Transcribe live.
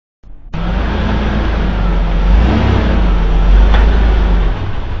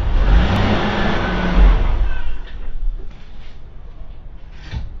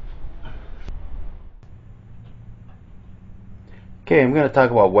Okay, I'm going to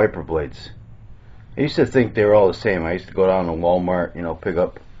talk about wiper blades. I used to think they were all the same. I used to go down to Walmart, pick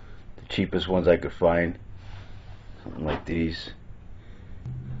up the cheapest ones I could find, something like these.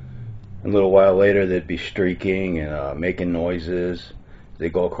 A little while later, they'd be streaking and making noises. They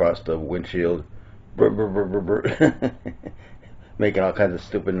go across the windshield, brr, brr, brr, brr, brr. Making all kinds of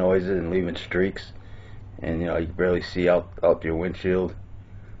stupid noises and leaving streaks. And you barely see out your windshield.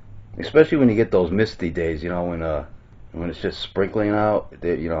 Especially when you get those misty days, when it's just sprinkling out.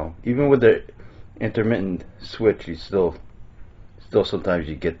 Even with the intermittent switch, you still sometimes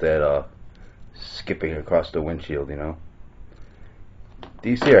you get that skipping across the windshield.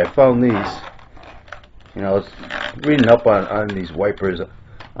 These here, I found these. I was reading up on these wipers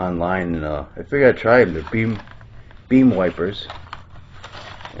online, and I figured I'd try them. They're beam wipers,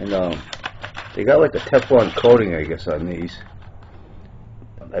 and they got like a Teflon coating, I guess, on these.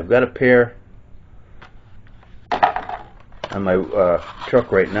 I've got a pair on my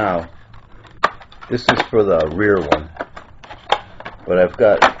truck right now. This is for the rear one, but I've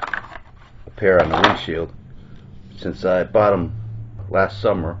got a pair on the windshield since I bought them last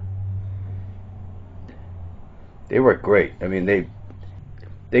summer. They work great. I mean,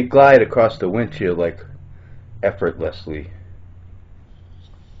 they glide across the windshield like effortlessly.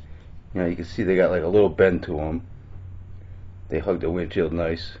 You can see they got like a little bend to them. They hug the windshield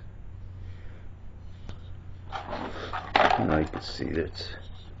nice. You can see that it's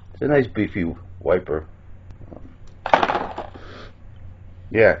a nice beefy wiper.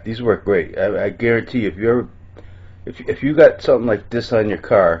 Yeah, these work great. I guarantee you, if you got something like this on your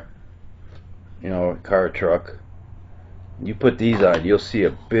car, a car or truck, you put these on, you'll see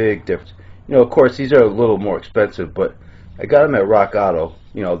a big difference. Of course, these are a little more expensive, but I got them at Rock Auto.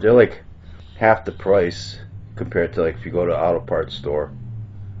 They're like half the price compared to like if you go to an auto parts store.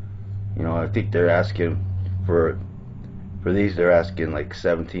 I think they're asking for these, they're asking like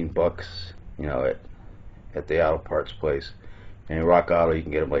 17 bucks, at the auto parts place. And in Rock Auto, you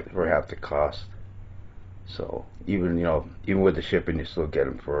can get them like for half the cost. So even with the shipping, you still get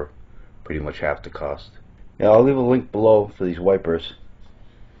them for pretty much half the cost. I'll leave a link below for these wipers.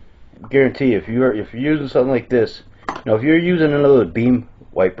 I guarantee you, if you're using something like this, if you're using another beam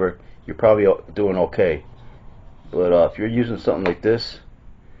wiper, you're probably doing okay. But if you're using something like this,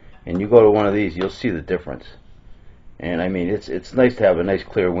 and you go to one of these, you'll see the difference. And I mean, it's nice to have a nice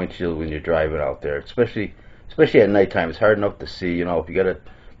clear windshield when you're driving out there, especially at nighttime. It's hard enough to see. If you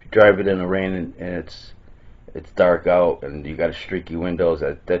drive it in the rain and it's dark out and you got streaky windows,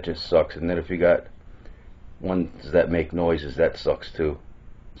 that just sucks. And then if you got ones that make noises, that sucks too.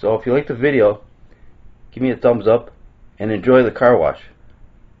 So if you like the video, give me a thumbs up and enjoy the car wash.